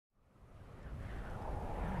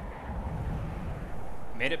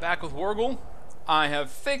Made it back with Wargle. I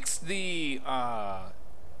have fixed the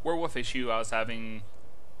werewolf issue I was having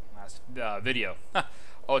last video.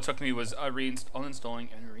 All it took me was uninstalling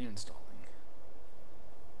and reinstalling.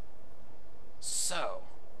 So,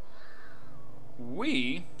 give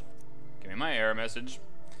me my error message.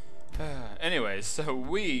 Anyways, so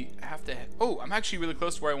we have to oh, I'm actually really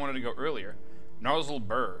close to where I wanted to go earlier. Narzal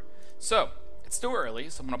Burr. So, it's still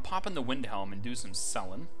early, so I'm going to pop in the Windhelm and do some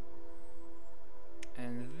selling.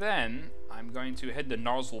 And then I'm going to head to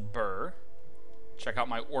Narzal Burr, check out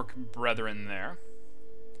my orc brethren there.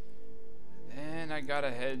 Then I gotta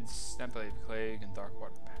head Snapblade Plague and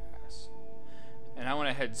Darkwater Pass. And I want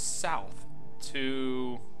to head south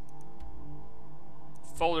to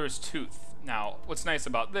Fuller's Tooth. Now, what's nice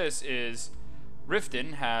about this is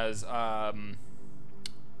Riften has, I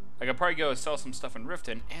could probably go sell some stuff in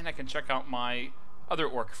Riften, and I can check out my other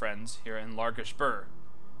orc friends here in Largish Burr.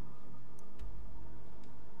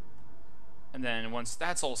 And then once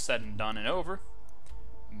that's all said and done and over,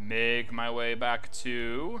 make my way back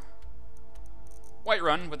to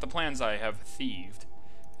Whiterun with the plans I have thieved.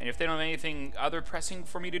 And if they don't have anything other pressing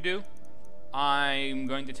for me to do, I'm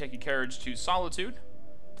going to take a carriage to Solitude,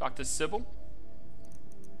 talk to Sybil,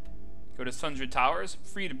 go to Sundred Towers,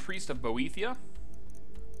 free the Priest of Boethia,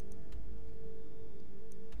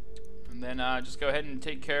 and then just go ahead and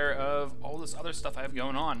take care of all this other stuff I have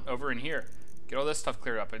going on over in here. Get all this stuff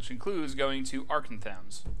cleared up, which includes going to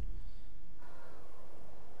Arkantham's.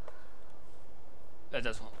 That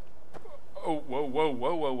does one. Oh, whoa, whoa,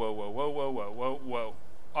 whoa, whoa, whoa, whoa, whoa, whoa, whoa, whoa, whoa.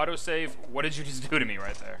 Autosave, what did you just do to me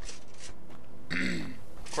right there?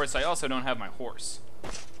 Of course, I also don't have my horse.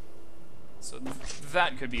 So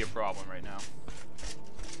that could be a problem right now.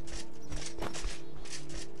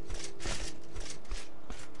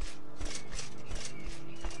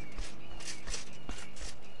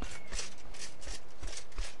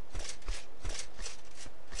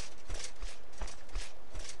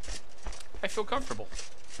 I feel comfortable.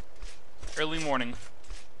 Early morning.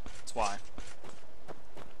 That's why.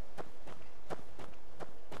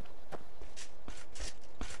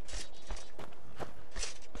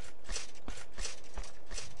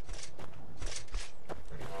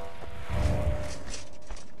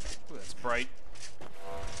 Ooh, that's bright.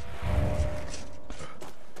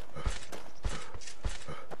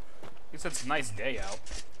 Guess it's a nice day out.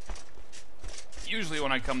 Usually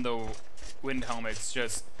when I come to Windhelm, it's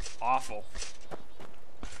just awful.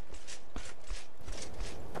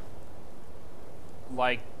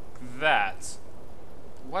 Like that.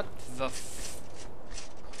 What the f...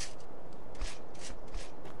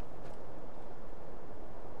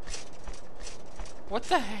 What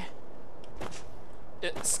the heck?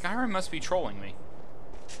 Skyrim must be trolling me.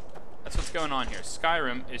 That's what's going on here.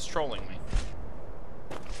 Skyrim is trolling me.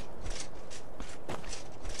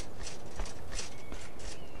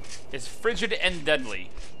 It's frigid and deadly.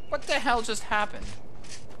 What the hell just happened?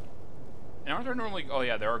 And aren't there normally... Oh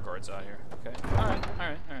yeah, there are guards out here. Okay. Alright,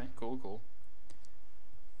 alright, alright. Cool, cool.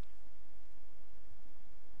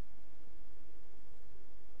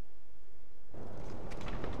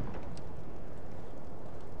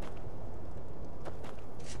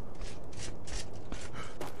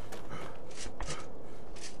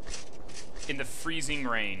 In the freezing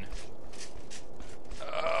rain.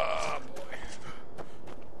 Oh, boy.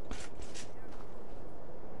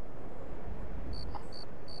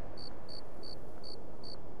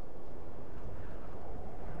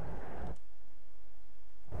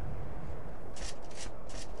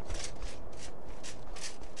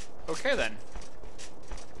 Okay, then.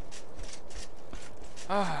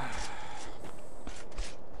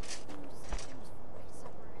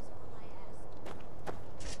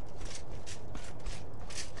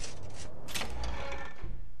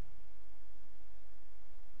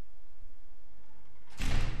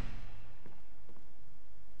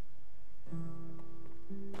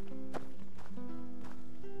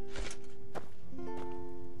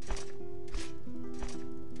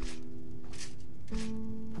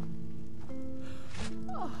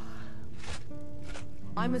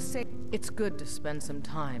 I must say, it's good to spend some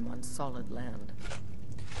time on solid land.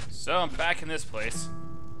 So I'm back in this place.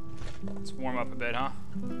 Let's warm up a bit, huh?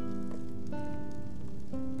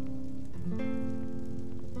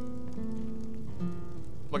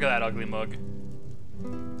 Look at that ugly mug.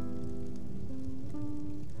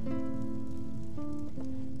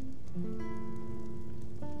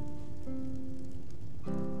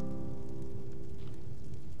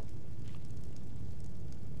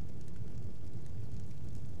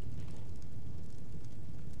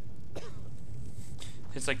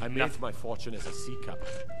 It's like I made my fortune as a sea captain,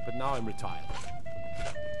 but now I'm retired.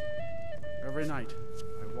 Every night,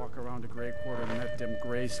 walk around the Grey Quarter and let them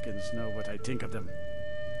grayskins know what I think of them.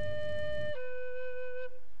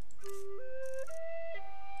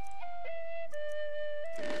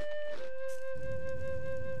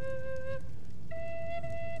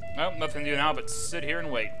 Well, nothing to do now but sit here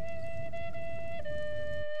and wait.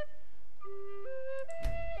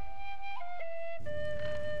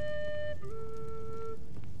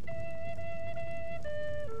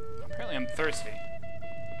 Apparently I'm thirsty.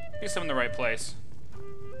 I guess I'm in the right place.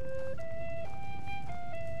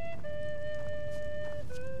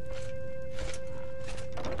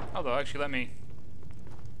 Oh, they'll actually let me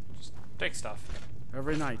just take stuff.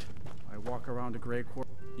 Every night, I walk around the Grey Quarter.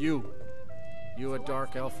 You a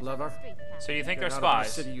dark elf lover? So you think they're Get out of our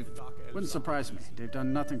spies? city, you wouldn't surprise me. They've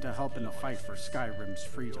done nothing to help in the fight for Skyrim's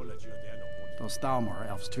freedom. Those Thalmor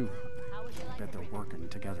elves, too. I bet they're working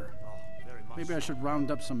together. Maybe I should round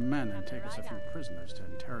up some men and take us a few prisoners to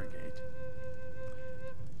interrogate.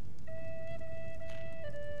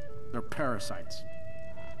 They're parasites.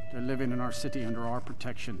 They're living in our city under our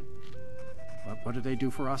protection. But what do they do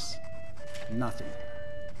for us? Nothing.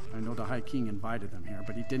 I know the High King invited them here,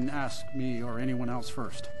 but he didn't ask me or anyone else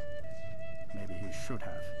first. Maybe he should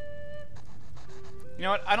have. You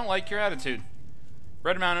know what? I don't like your attitude.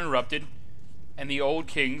 Red Mountain erupted, and the old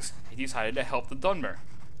kings decided to help the Dunmer.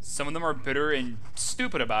 Some of them are bitter and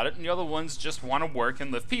stupid about it, and the other ones just want to work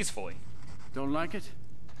and live peacefully. Don't like it?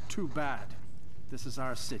 Too bad. This is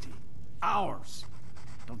our city. Ours.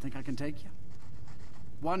 Don't think I can take you?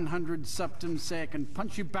 100 septums say I can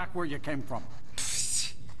punch you back where you came from.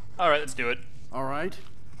 Alright, let's do it. All right?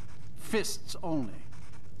 Fists only.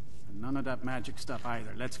 And none of that magic stuff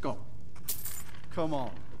either. Let's go. Come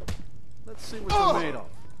on. Let's see what you're made of.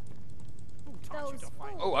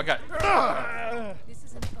 Oh, I got... This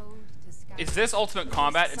is an ode to Skyrim. Is this ultimate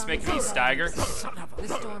combat? It's making me stagger. The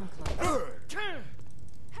Stormcloaks.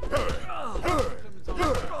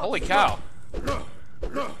 Holy cow.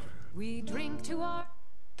 We drink to our...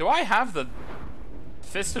 Do I have the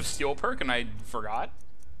Fist of Steel perk and I forgot?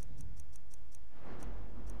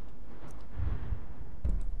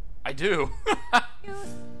 I do.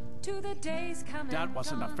 youth, to the days come That and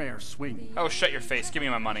wasn't a gone. fair swing. Oh, shut your face. Give me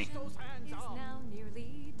my money. Is now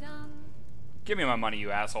nearly done. Give me my money,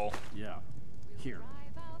 you asshole. Yeah. Here.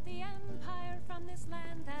 Drive out the empire from this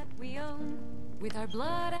land that we own. With our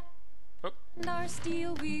blood Oh, and our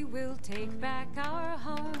steel, we will take back our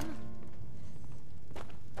home.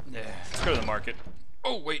 yeah. Let's go to the market.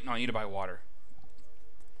 Oh, wait. No, I need to buy water.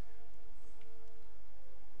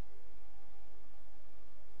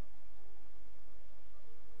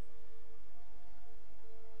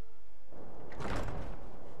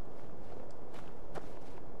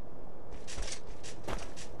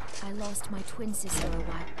 I lost my twin sister a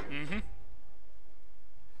while. Mm-hmm.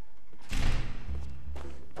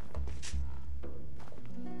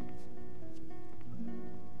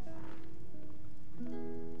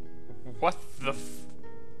 What the f...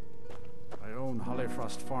 I own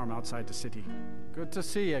Hollyfrost Farm outside the city. Good to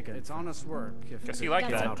see you again. It's honest work. If Guess it you like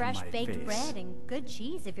gets that. out of Fresh my baked face. bread and good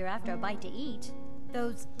cheese if you're after a bite to eat.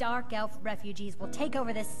 Those dark elf refugees will take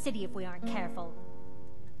over this city if we aren't careful.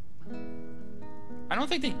 I don't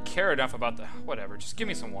think they care enough about the... Whatever, just give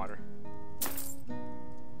me some water.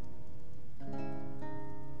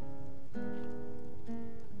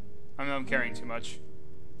 I mean, I'm carrying too much.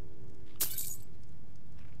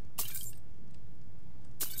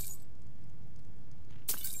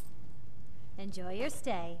 Enjoy your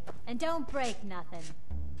stay, and don't break nothing.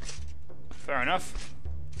 Fair enough.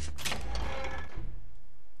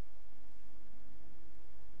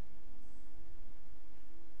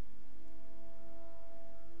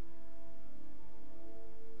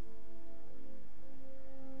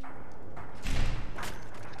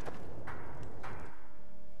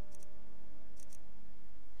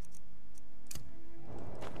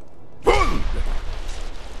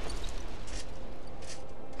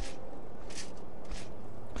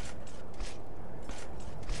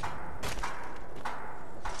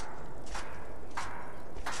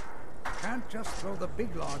 Can't just throw the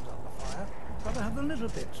big logs on the fire. Gotta have the little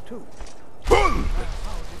bits, too. Told you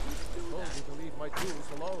to leave my tools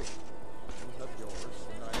alone. You have yours,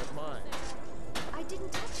 and I have mine. I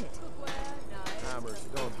didn't touch it. Hammers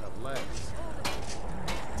don't have legs.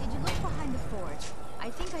 Did you look behind the forge? I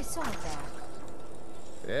think I saw it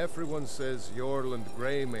there. Everyone says Yorland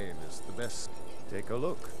Greymane is the best. Take a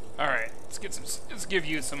look. Alright, let's give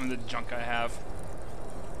you some of the junk I have.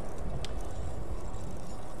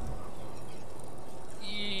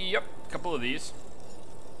 Yep, a couple of these.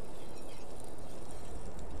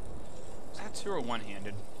 Is that two or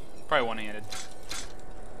one-handed? Probably one-handed.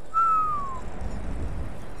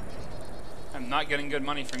 I'm not getting good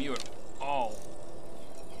money from you at all.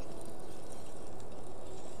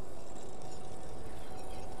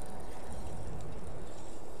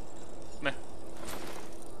 Meh.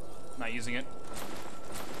 Not using it.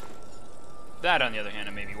 That, on the other hand,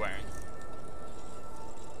 I may be wearing.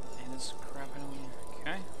 And this crap I don't.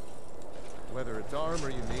 Okay. Whether it's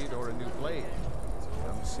armor you need or a new blade,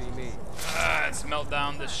 come see me. Let's melt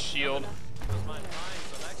down this shield.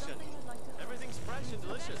 Everything's fresh and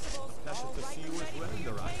delicious. Pleasure to see you as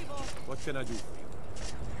well, Dorai. What can I do for you?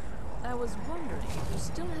 I was wondering if you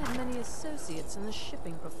still had many associates in the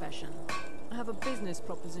shipping profession. I have a business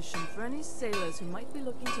proposition for any sailors who might be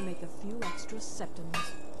looking to make a few extra septims.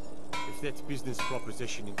 If that business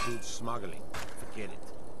proposition includes smuggling, forget it.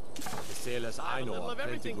 The sailors I know are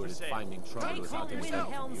plenty good at finding travelers out in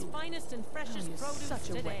Helm's finest and freshest You're produce such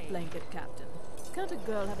a today. wet blanket, Captain. Can't a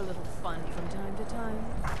girl have a little fun from time to time?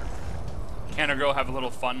 Can a girl have a little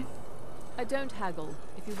fun? I don't haggle.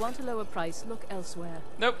 If you want a lower price, look elsewhere.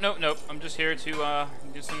 Nope, nope, nope. I'm just here to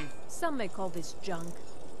do some. Some may call this junk.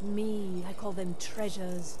 Me, I call them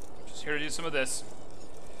treasures. Just here to do some of this.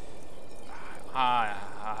 Oh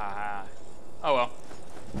well.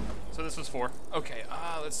 So this was 4. Okay.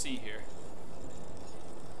 Let's see here.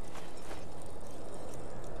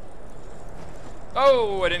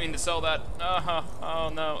 Oh, I didn't mean to sell that. Oh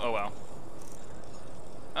no. Oh well.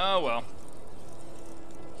 Oh well.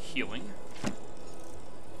 Healing.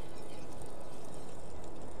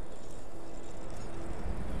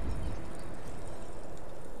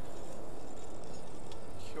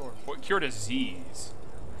 Cure disease.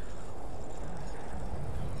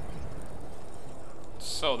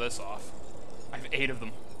 Sell this off. I have 8 of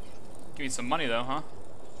them. Give me some money though, huh?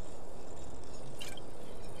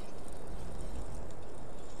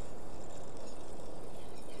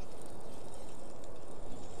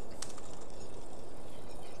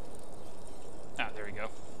 There we go.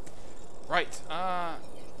 Right,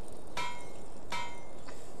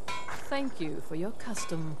 Thank you for your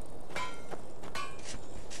custom.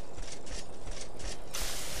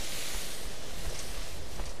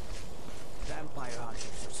 Vampire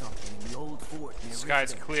hunters or something in the old fort near sky's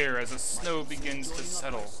Richmond. clear as the snow begins to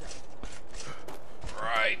settle.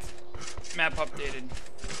 Right. Map updated.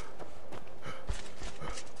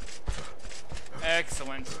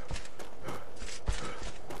 Excellent.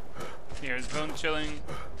 Here's bone chilling.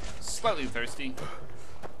 Slightly thirsty.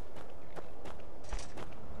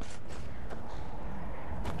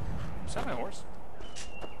 Is that my horse?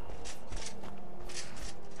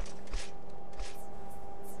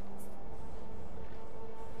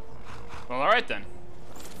 Well, alright then.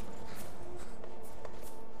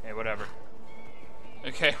 Hey, whatever.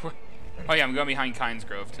 Okay, oh yeah, I'm going behind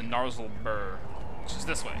Kynesgrove to Narsel Burr, which is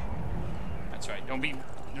this way. That's right, don't be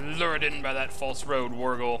lured in by that false road,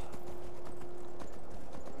 Wargle.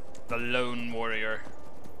 The lone warrior.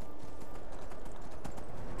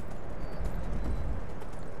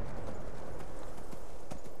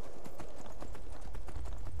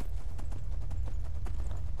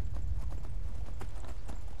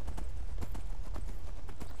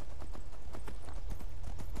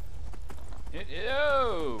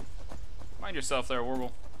 Yo! Mind yourself there,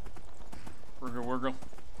 Wargle. Wurgle, Wurgle.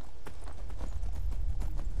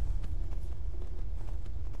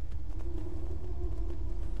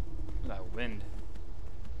 That wind.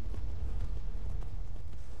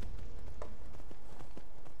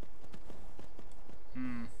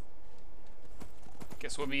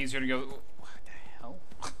 Guess it would be easier to go. What the hell?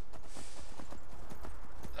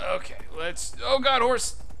 Okay, let's. Oh god,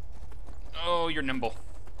 horse! Oh, you're nimble.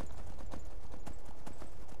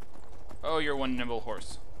 Oh, you're one nimble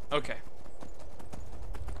horse. Okay.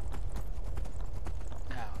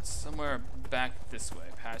 Now, somewhere back this way,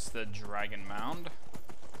 past the Dragon Mound,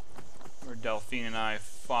 where Delphine and I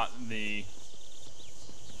fought the...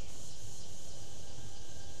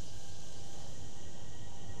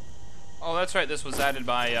 Oh, that's right, this was added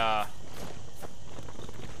by,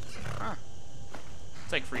 Huh.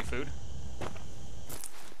 Take free food.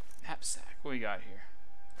 Knapsack, what we got here?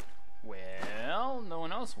 Well, no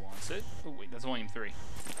one else wants it. Oh, wait, that's volume 3.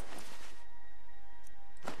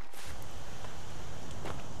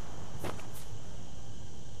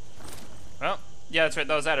 Well, yeah, that's right.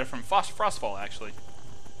 That was added from Frostfall, actually.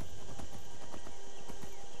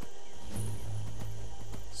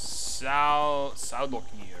 Saudoknir.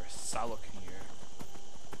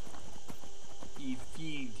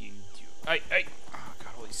 Hey. Oh,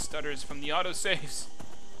 God, all these stutters from the autosaves.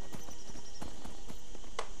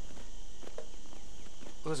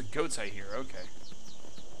 Oh, there's a goat's eye here. Okay.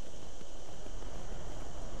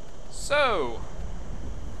 So.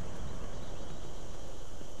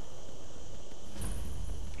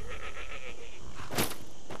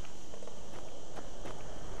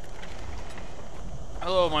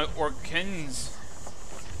 my Orkins.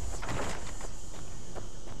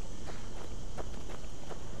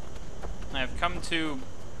 I have come to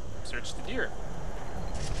search the deer.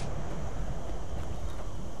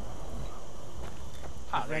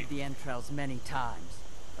 I've read the entrails many times,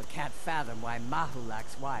 but can't fathom why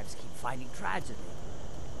Mahulak's wives keep finding tragedy.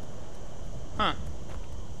 Huh.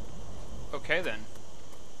 Okay then.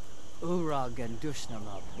 Urag and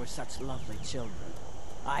Dushnamov were such lovely children.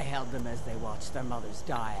 I held them as they watched their mothers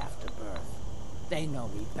die after birth. They know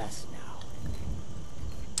me best now.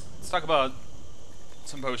 Let's talk about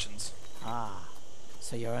some potions. Ah,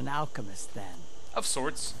 so you're an alchemist then? Of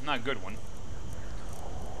sorts. Not a good one.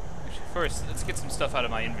 Actually, first, let's get some stuff out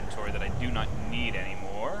of my inventory that I do not need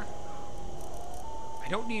anymore. I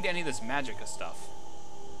don't need any of this magicka stuff.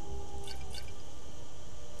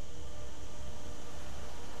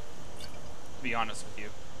 To be honest with you.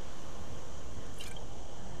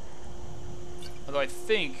 Although I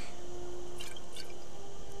think...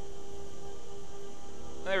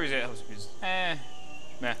 There we go.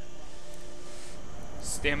 Meh.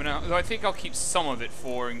 Stamina. Though I think I'll keep some of it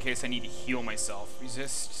for in case I need to heal myself.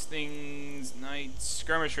 Resist things. Night.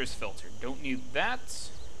 Skirmisher's filter. Don't need that.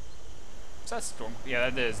 Is that storm? Yeah,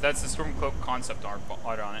 that is. That's the Stormcloak concept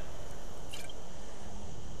art on it.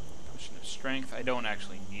 Potion of strength. I don't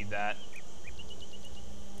actually need that.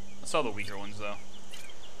 I saw the weaker ones though.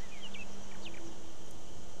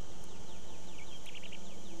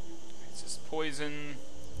 Resist poison.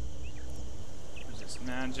 Resist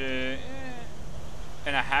magic.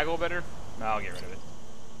 And a haggle better? No, I'll get rid of it.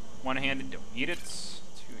 One-handed, don't need it.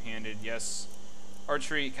 Two-handed, yes.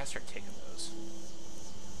 Archery, gotta start taking those.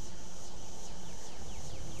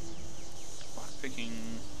 Lockpicking.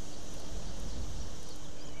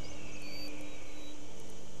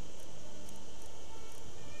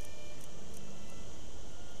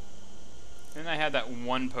 Then I had that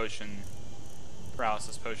one potion,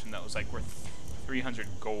 paralysis potion, that was like worth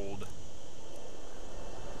 300 gold.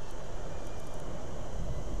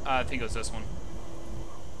 I think it was this one.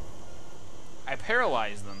 I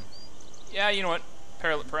paralyzed them. Yeah, you know what?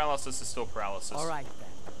 Paralysis is still paralysis. All right then.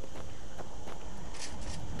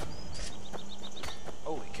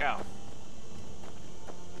 Holy cow.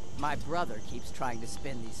 My brother keeps trying to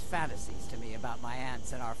spin these fantasies to me about my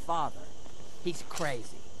aunts and our father. He's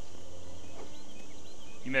crazy.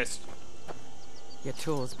 You missed.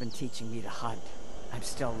 Yatul's been teaching me to hunt. I'm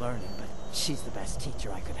still learning, but she's the best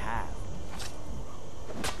teacher I could have.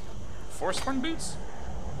 Forsworn boots?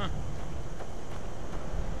 Huh.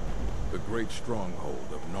 The great stronghold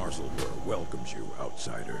of Narsildur welcomes you,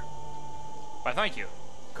 outsider. Why, thank you.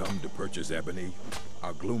 Come to purchase ebony?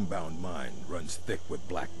 Our gloom-bound mine runs thick with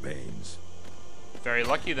black veins. Very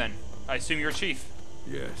lucky then. I assume you're chief.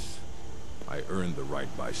 Yes. I earned the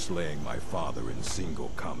right by slaying my father in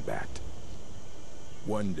single combat.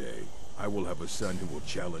 One day, I will have a son who will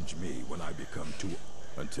challenge me when I become too...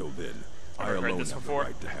 Until then, I alone have the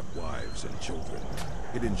right to have wives and children.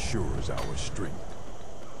 It ensures our strength.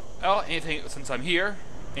 Well, anything, since I'm here,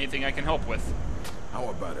 anything I can help with. How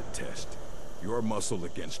about a test? Your muscle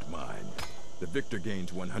against mine. The victor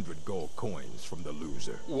gains 100 gold coins from the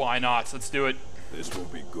loser. Why not? Let's do it. This will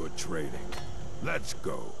be good trading. Let's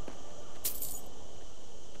go.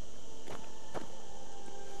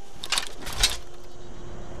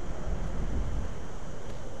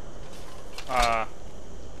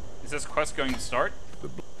 Is this quest going to start?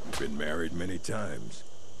 You've been married many times.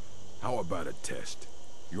 How about a test?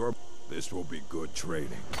 This will be good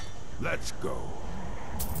trading. Let's go.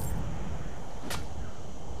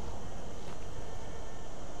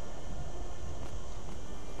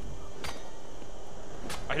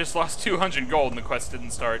 I just lost 200 gold and the quest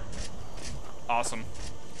didn't start. Awesome.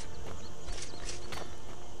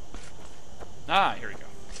 Ah, here we go.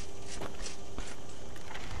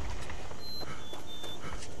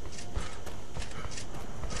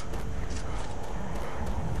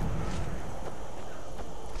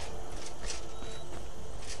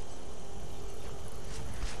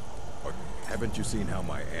 Haven't you seen how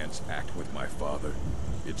my aunts act with my father?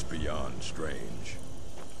 It's beyond strange.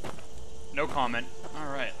 No comment.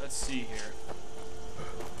 Alright, let's see here.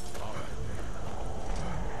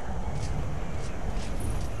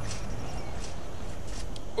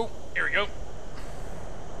 Oh, here we go.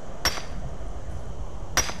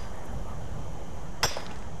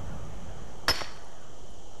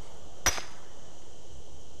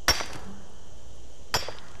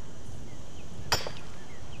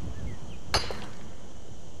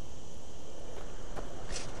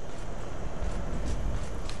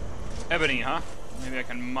 Ebony, huh? Maybe I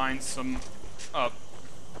can mine some up.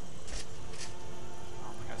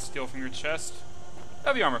 Oh, I gotta steal from your chest.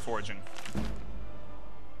 Heavy armor forging.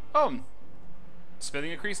 Oh,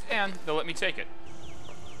 smithing increased, and they'll let me take it.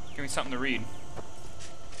 Give me something to read.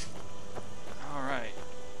 All right.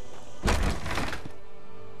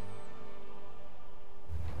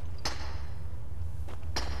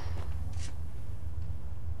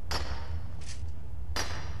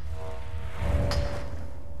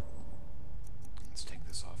 Let's take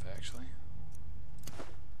this off, actually.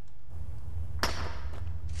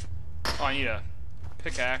 Oh, I need a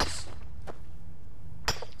pickaxe.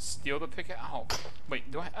 Steal the pickaxe. Oh,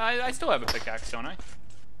 wait, do I still have a pickaxe, don't I?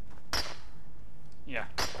 Yeah.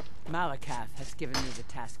 Malakath has given me the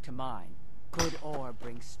task to mine. Good ore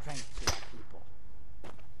brings strength to our people.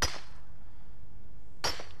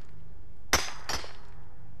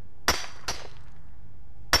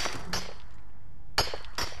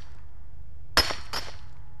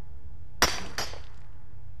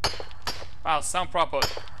 Wow, sound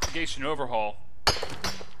propagation overhaul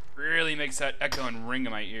really makes that echo and ring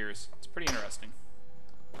in my ears. It's pretty interesting.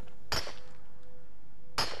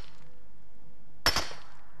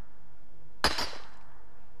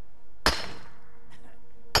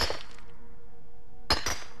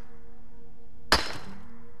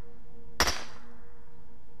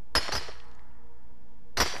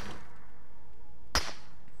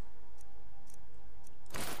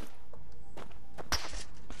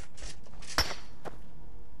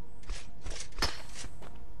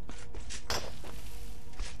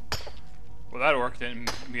 Well, that orc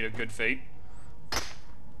didn't meet a good fate.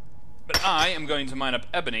 But I am going to mine up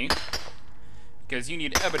ebony, because you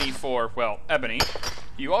need ebony for, well, ebony.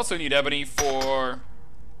 You also need ebony for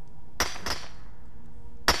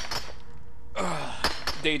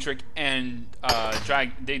Daedric and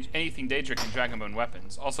anything Daedric and Dragonbone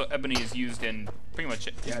weapons. Also, ebony is used in pretty much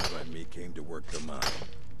it. Gadra and me came to work the mine.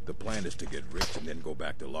 The plan is to get rich and then go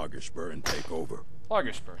back to Lagerspur and take over.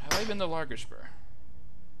 Lagerspur. Have I been to Lagerspur?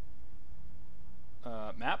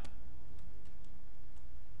 Map?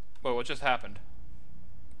 Whoa, what just happened?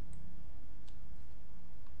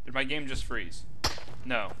 Did my game just freeze?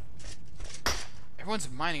 No. Everyone's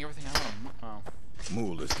mining everything I want to oh.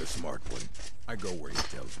 Mool is the smart one. I go where he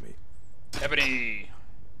tells me. Ebony!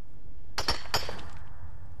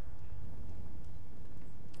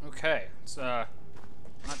 Okay, let's not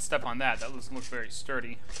step on that. That doesn't look very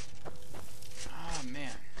sturdy. Oh,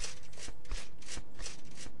 man.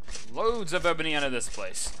 Loads of ebony out of this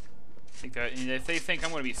place. If they think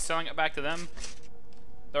I'm going to be selling it back to them,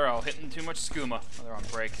 they're all hitting too much skooma. Oh, they're on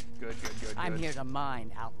break. Good. I'm here to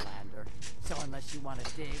mine, Outlander. So unless you want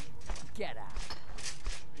to dig, get out.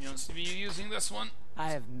 You don't see me using this one?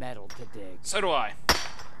 I have metal to dig. So do I.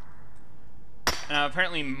 And I'm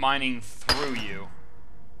apparently mining through you.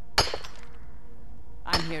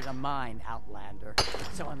 I'm here to mine, Outlander.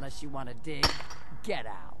 So unless you want to dig, get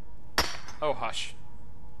out. Oh, hush.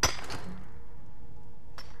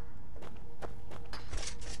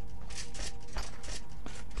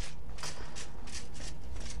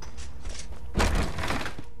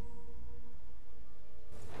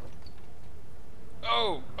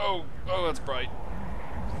 Oh, that's bright.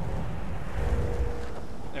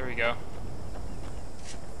 There we go.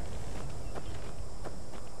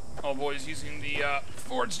 All boys using the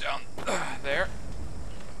forge down there.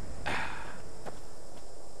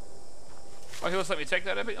 Oh, he wants to let me take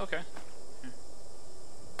that, Ebby? Okay.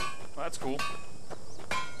 Well, that's cool.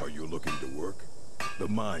 Are you looking to work? The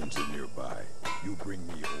mines are nearby. You bring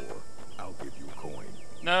me ore, I'll give you coin.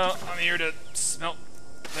 No, I'm here to smelt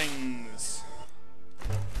things.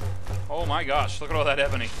 Oh my gosh, look at all that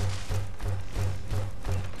ebony.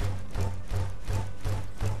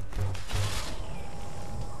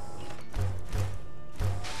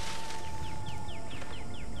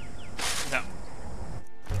 No.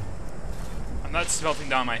 I'm not smelting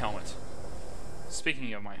down my helmet.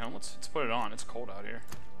 Speaking of my helmets, let's put it on. It's cold out here.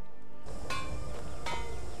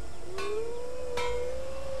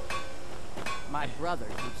 My brother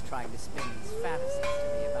keeps trying to spin these fantasies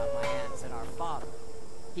to me about my aunts and our father.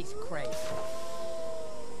 He's crazy.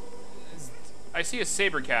 I see a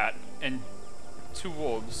saber cat and 2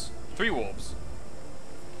 wolves. 3 wolves.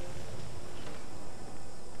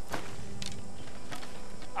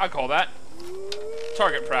 I call that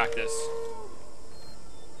target practice.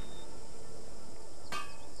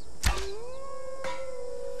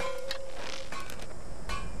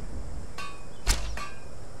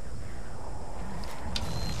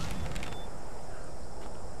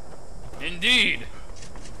 Indeed.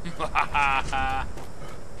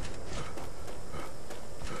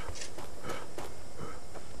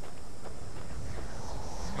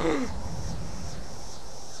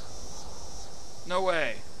 No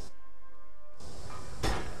way.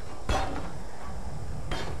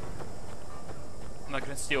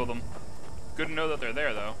 gonna steal them. Good to know that they're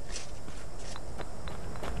there, though.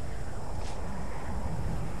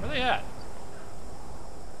 Where are they at?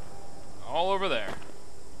 All over there.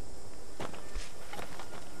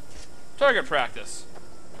 Target practice.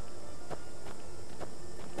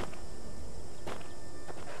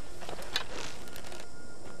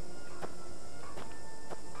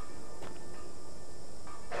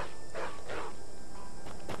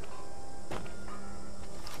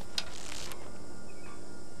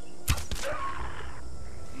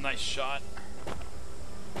 Nice shot.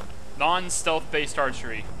 Non-stealth based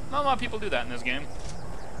archery. Not a lot of people do that in this game.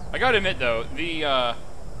 I gotta admit though, the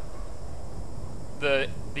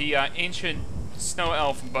ancient snow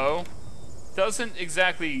elf bow doesn't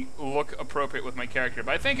exactly look appropriate with my character,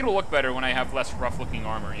 but I think it'll look better when I have less rough looking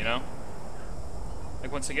armor, you know?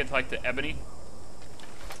 Like once I get to like the ebony.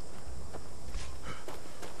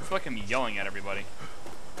 I feel like I'm yelling at everybody.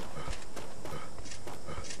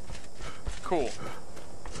 Cool.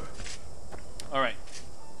 Alright.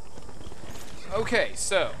 Okay,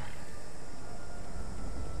 so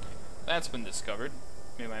that's been discovered.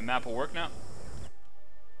 Maybe my map will work now.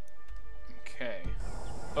 Okay.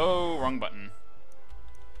 Oh, wrong button.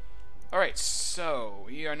 Alright, so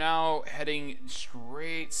we are now heading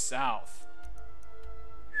straight south.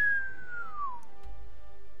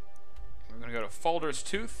 We're gonna go to Falder's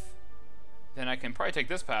Tooth. Then I can probably take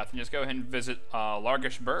this path and just go ahead and visit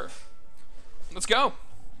Largish Burr. Let's go.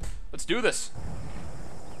 Let's do this.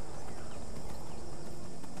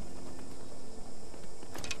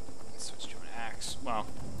 Switch to an axe. Well,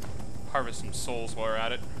 harvest some souls while we're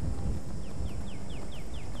at it.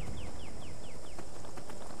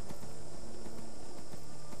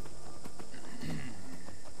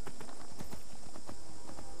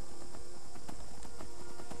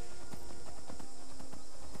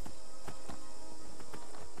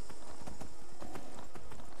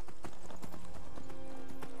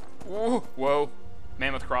 Whoa, whoa.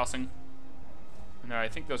 Mammoth Crossing. No, I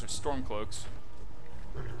think those are storm cloaks.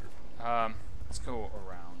 Let's go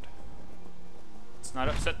around. Let's not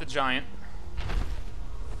upset the giant.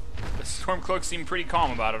 The storm cloaks seem pretty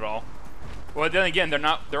calm about it all. Well, then again,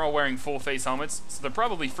 they're all wearing full face helmets, so they're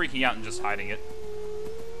probably freaking out and just hiding it.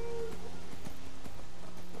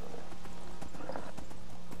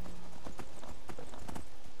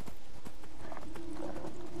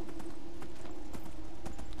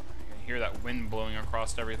 Hear that wind blowing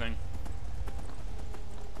across everything.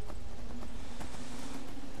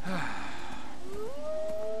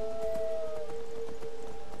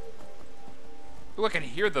 Ooh, I can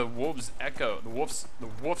hear the wolf's echo. The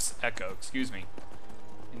wolf's echo. Excuse me.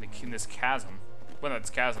 In this chasm. Well, not this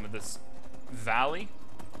chasm, but this valley.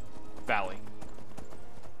 Valley.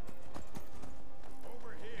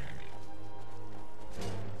 Over here.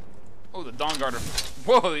 Oh, the Dawn Guard are.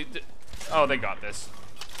 Whoa! Oh, they got this.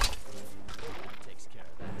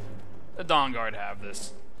 The Dawn Guard have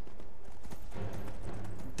this.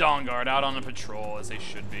 Dawn Guard out on a patrol, as they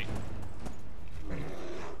should be.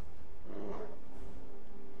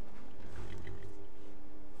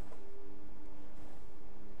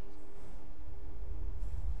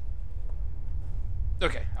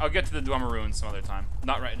 Okay, I'll get to the Dwemer Ruins some other time.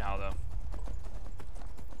 Not right now, though.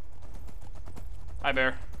 Hi,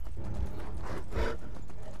 bear.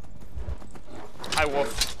 Hi,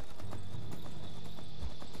 wolf.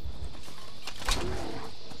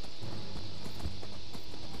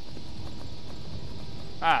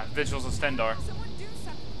 Ah, Vigils of Stendar.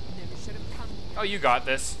 Oh, you got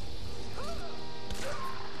this.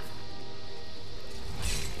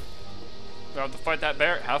 About to fight that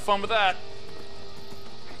bear. Have fun with that.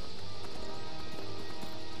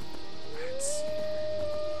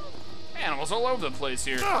 Animals all over the place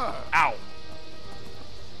here. Ow.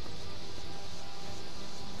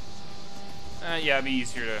 Yeah, it'd be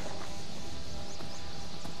easier to...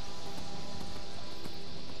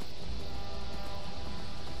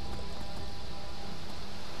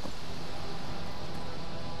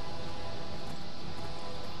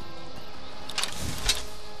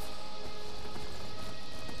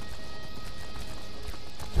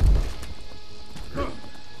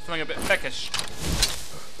 Feeling a bit peckish.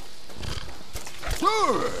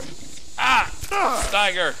 Ah!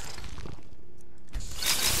 Steiger!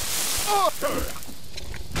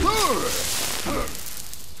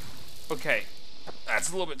 Okay. That's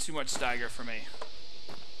a little bit too much stagger for me.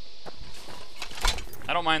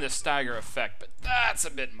 I don't mind the stagger effect, but that's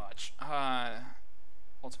a bit much.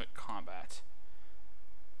 Ultimate combat.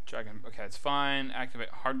 Dragon. Okay, it's fine. Activate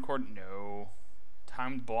hardcore. No.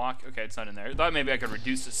 Timed block. Okay, it's not in there. I thought maybe I could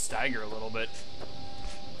reduce the stagger a little bit.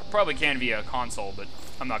 Probably can via a console, but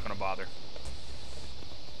I'm not going to bother.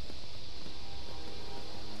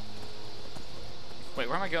 Wait,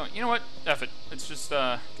 where am I going? You know what? F it. Let's just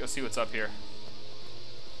go see what's up here.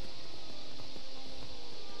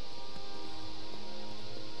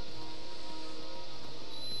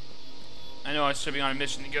 I know I should be on a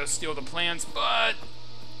mission to go steal the plans, but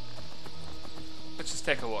let's just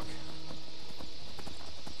take a look.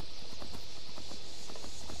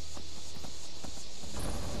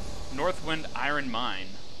 Northwind Iron Mine.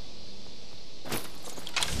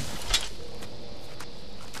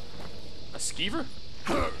 A skeever?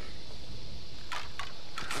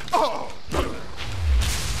 Oh!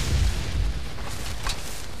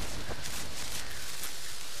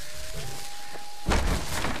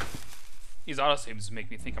 These autosaves make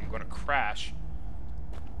me think I'm going to crash.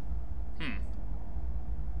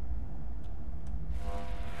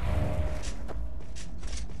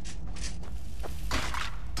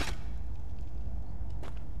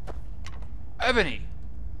 Ebony!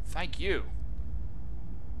 Thank you.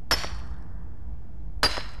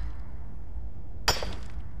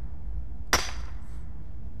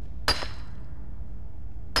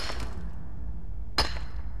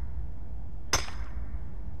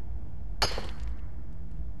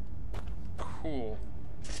 Cool.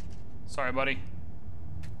 Sorry, buddy.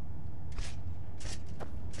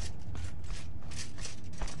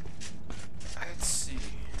 Let's see.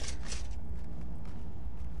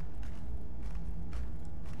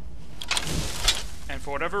 And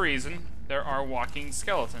for whatever reason, there are walking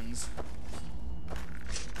skeletons.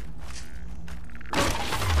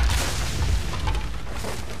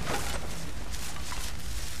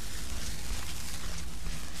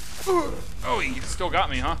 Oh, he still got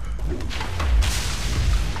me, huh?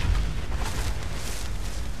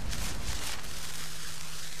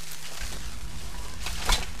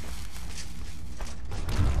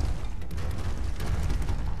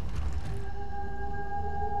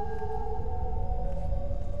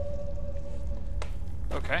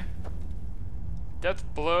 Okay. Death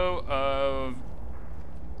blow of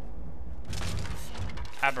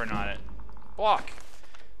Abernot. Block.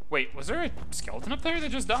 Wait, was there a skeleton up there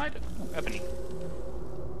that just died? Ebony.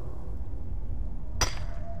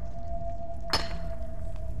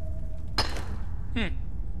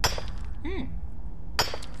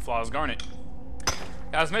 Flaws Garnet.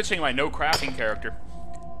 I was mentioning my no crafting character.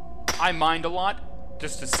 I mined a lot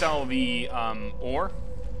just to sell the ore.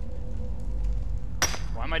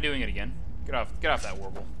 Why am I doing it again? Get off that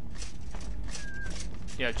warble.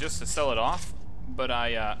 Yeah, just to sell it off. But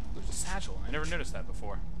there's a satchel. I never noticed that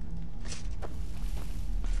before.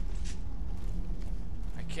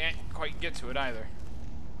 I can't quite get to it either.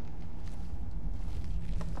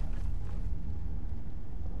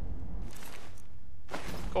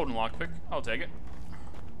 Golden lockpick. I'll take it.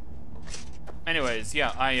 Anyways,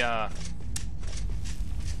 yeah,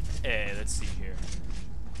 hey, let's see here.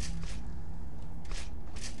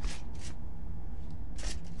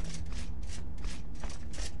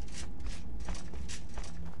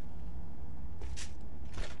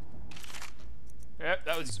 Yep,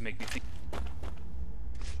 that would just make me think.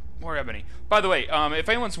 More ebony. By the way, if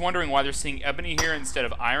anyone's wondering why they're seeing ebony here instead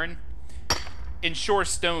of iron, in Shore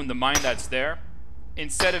Stone, the mine that's there,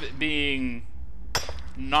 instead of it being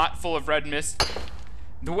not full of red mist,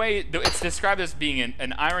 the way it's described as being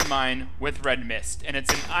an iron mine with red mist, and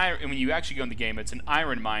it's an iron. And when you actually go in the game, it's an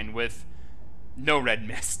iron mine with no red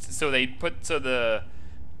mist. So they put the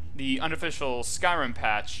unofficial Skyrim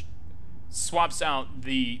patch swaps out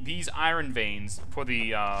these iron veins for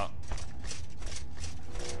the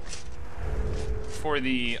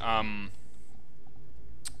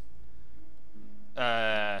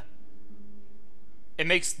it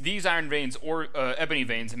makes these iron veins or ebony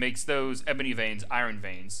veins, it makes those ebony veins iron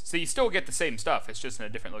veins. So you still get the same stuff, it's just in a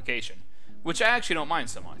different location, which I actually don't mind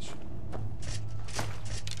so much.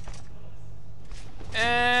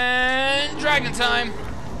 And dragon time.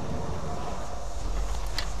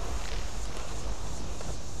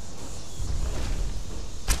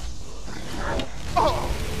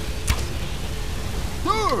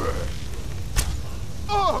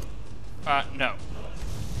 No.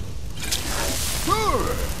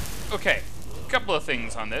 Okay, a couple of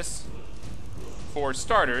things on this. For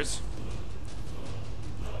starters,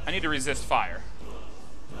 I need to resist fire.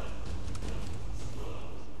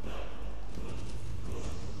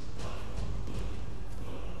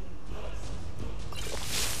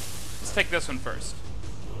 Let's take this one first.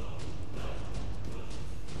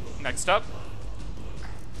 Next up.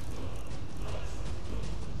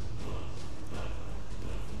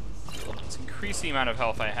 Let's increase the amount of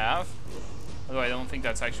health I have. Although I don't think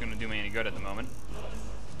that's actually going to do me any good at the moment.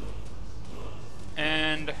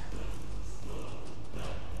 And...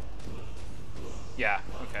 yeah,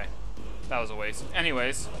 okay. That was a waste.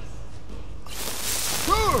 Anyways.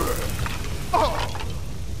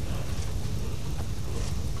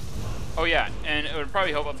 Oh yeah, and it would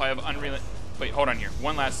probably help if I have Unreal... Wait, hold on here.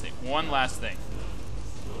 One last thing.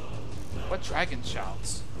 What dragon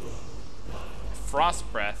shouts? Frost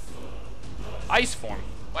breath. Ice form.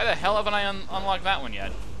 Why the hell haven't I unlocked that one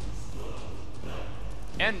yet?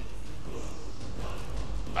 And...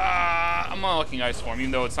 I'm unlocking ice form,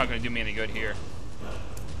 even though it's not going to do me any good here.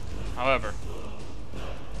 However...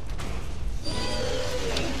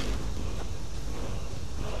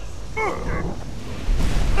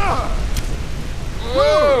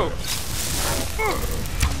 Whoa!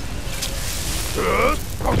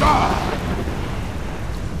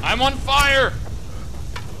 I'm on fire!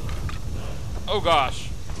 Oh gosh.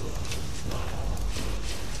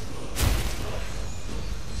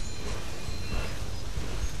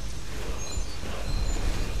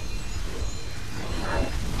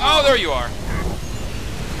 Oh, there you are.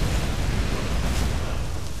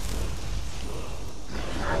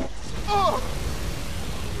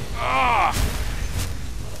 Ah!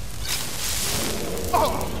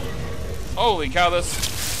 Holy cow,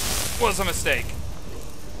 this was a mistake.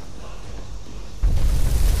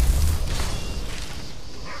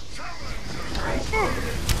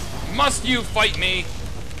 Must you fight me?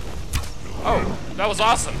 Oh, that was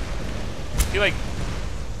awesome. He like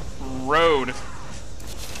rode.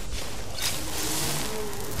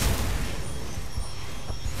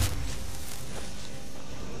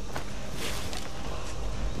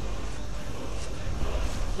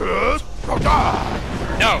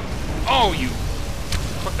 No! Oh, you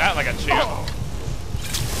took that like a champ.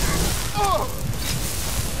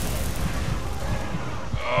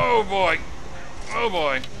 Oh boy. Oh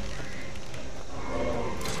boy.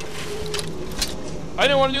 I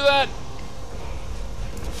didn't want to do that.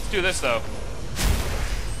 Let's do this though.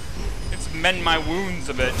 Let's mend my wounds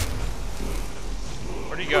a bit.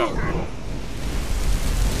 Where'd he go?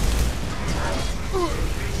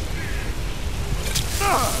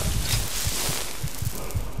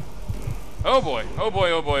 Oh boy, oh boy,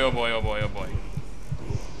 oh boy, oh boy, oh boy, oh boy.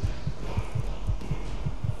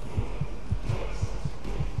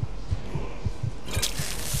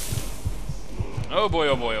 Oh boy,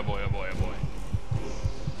 oh boy, oh boy, oh boy, oh boy.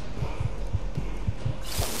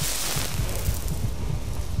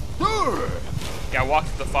 Yeah, walk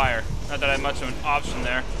to the fire. Not that I have much of an option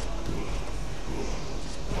there.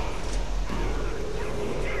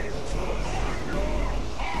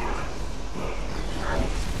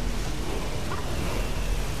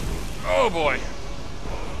 Oh boy.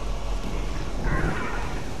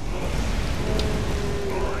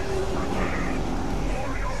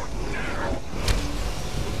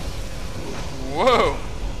 Whoa.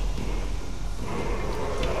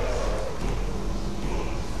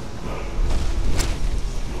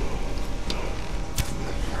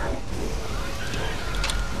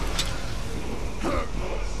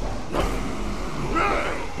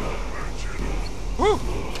 Woo.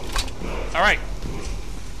 All right.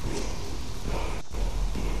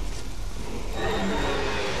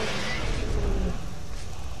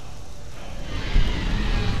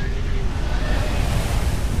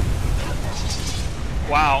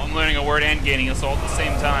 Wow, I'm learning a word and gaining a soul at the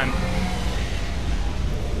same time.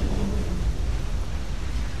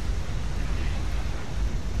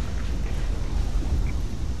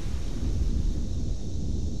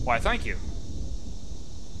 Why, thank you.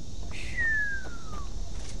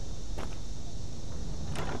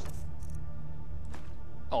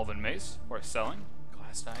 Elven mace, worth selling.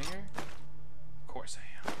 Glass dagger. Of course I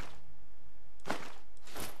am.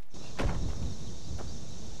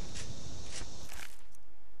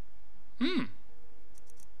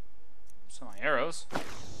 Some of my arrows.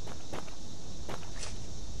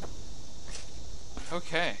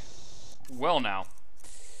 Okay. Well now.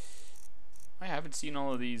 I haven't seen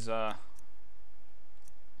all of these, Okay,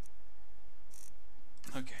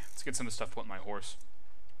 let's get some of the stuff put in my horse.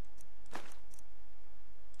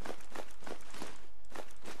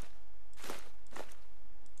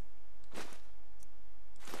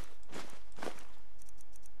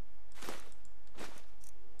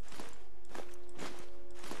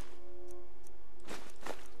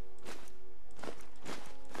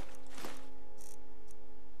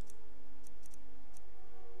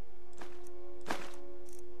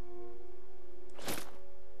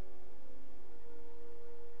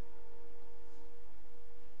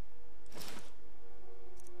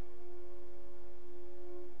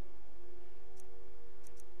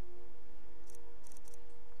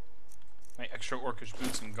 My extra orcish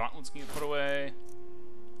boots and gauntlets can get put away.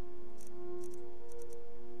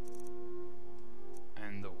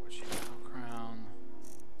 And the war shield.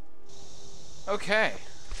 Okay.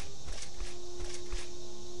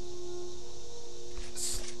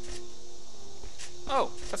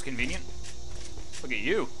 Oh, that's convenient. Look at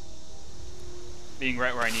you. Being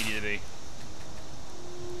right where I need you to be.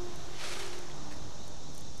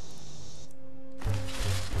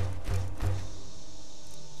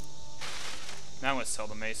 Now let's sell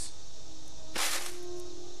the mace.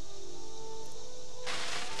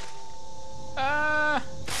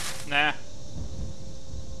 Nah.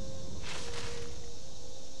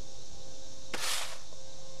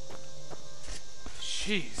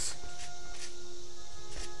 Jeez.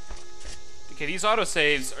 Okay, these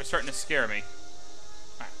autosaves are starting to scare me.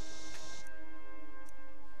 Alright.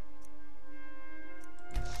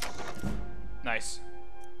 Nice.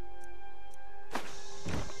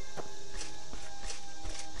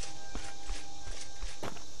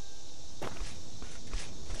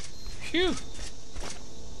 Phew.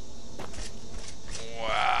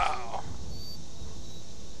 Wow.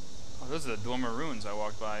 Oh, those are the Dwemer ruins I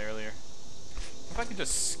walked by earlier. If I could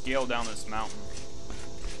just scale down this mountain.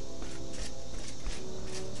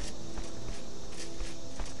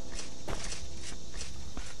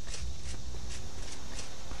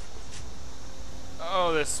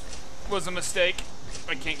 Oh, this was a mistake.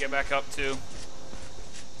 I can't get back up to.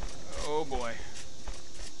 Oh boy.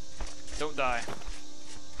 Don't die.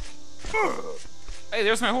 Hey,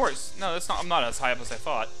 there's my horse. No, that's not. I'm not as high up as I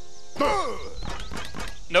thought.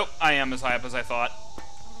 Nope, I am as high up as I thought.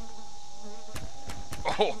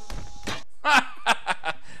 Oh.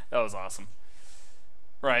 That was awesome.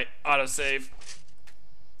 Right, autosave.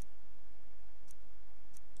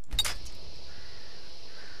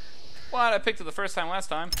 What? I picked it the first time last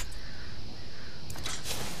time.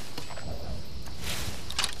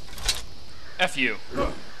 F you.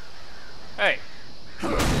 Hey.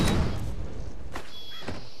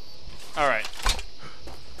 Alright.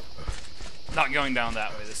 Not going down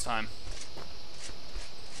that way this time.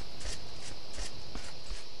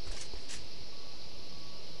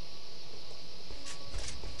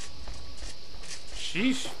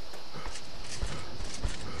 Sheesh.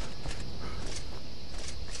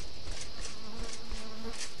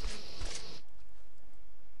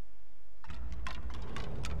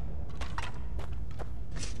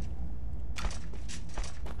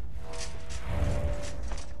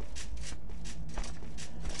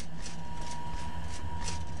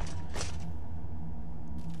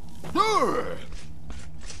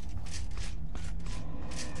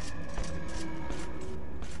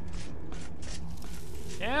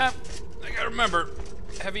 Yeah, I gotta remember,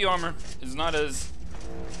 heavy armor is not as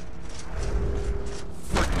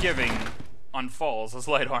forgiving on falls as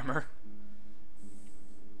light armor.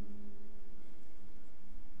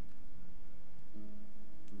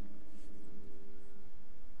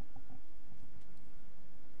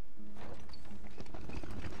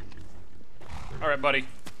 Alright, buddy.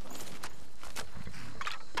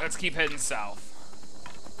 Let's keep heading south.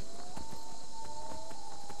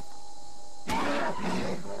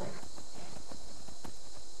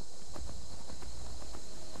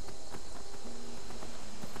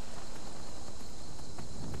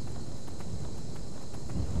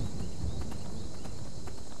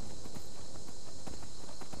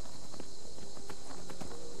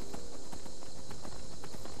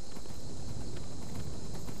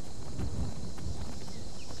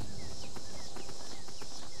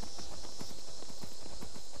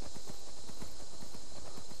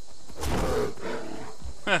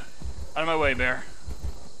 Out of my way, bear.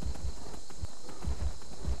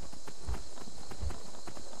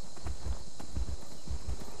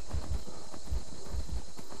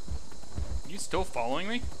 You still following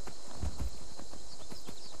me?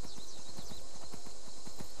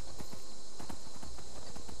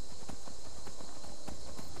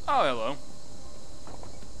 Oh, hello.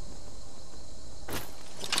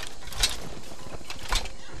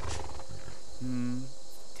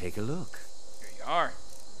 Take a look. Here you are.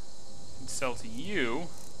 Sell to you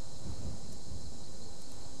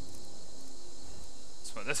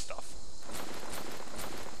some of this stuff.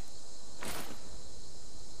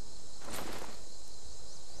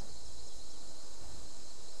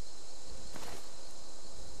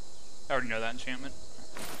 I already know that enchantment.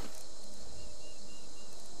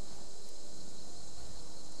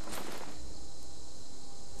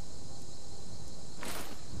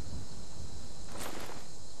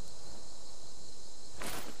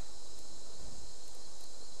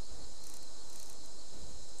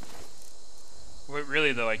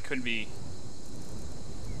 Really, though, I could be...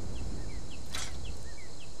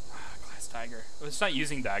 Glass dagger. Well, it's not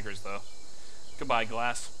using daggers, though. Goodbye,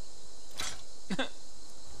 glass.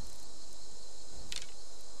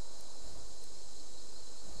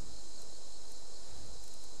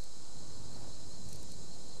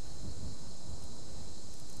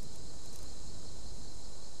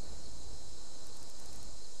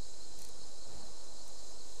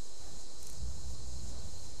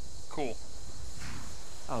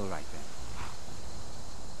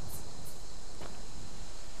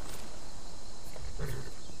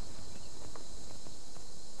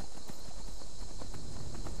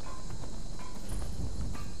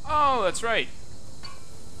 Oh, that's right.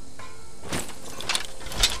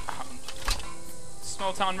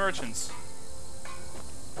 Small town merchants.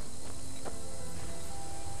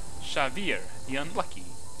 Xavier, the unlucky.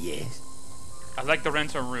 Yes. I'd like to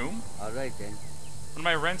rent a room. All right then. What am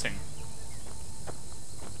I renting?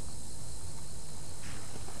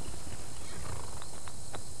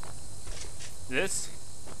 This?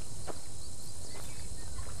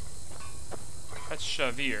 That's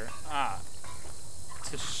Xavier. Ah.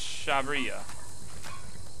 To Shabria.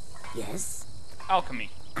 Yes? Alchemy.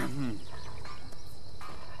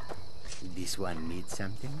 This one needs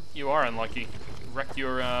something? You are unlucky. Wrecked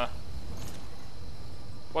your,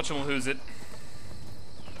 whatchamahoosit.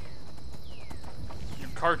 Your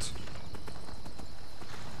cart.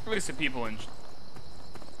 At least the people in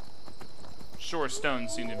Shore Stone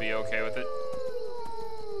seem to be okay with it.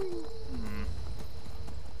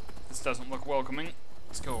 This doesn't look welcoming.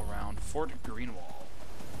 Let's go around Fort Greenwall.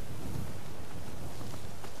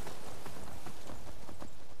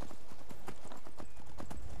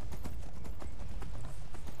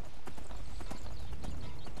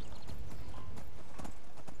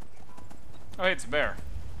 Oh, hey, it's a bear.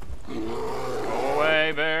 Go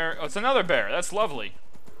away, bear. Oh, it's another bear. That's lovely.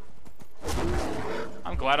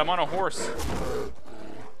 I'm glad I'm on a horse.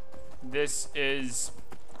 This is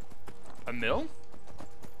a mill?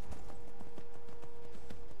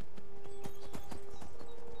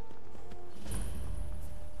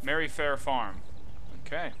 Merryfair Farm.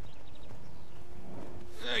 Okay.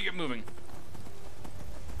 Get moving.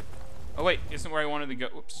 Oh wait, isn't where I wanted to go.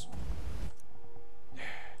 Oops.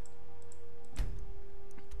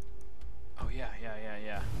 Oh yeah.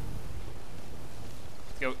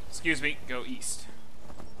 Go, excuse me, go east.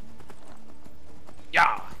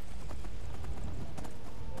 Yeah!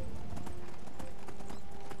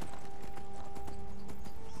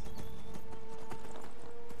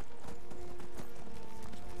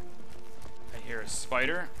 I hear a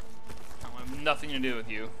spider. I want nothing to do with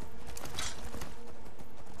you.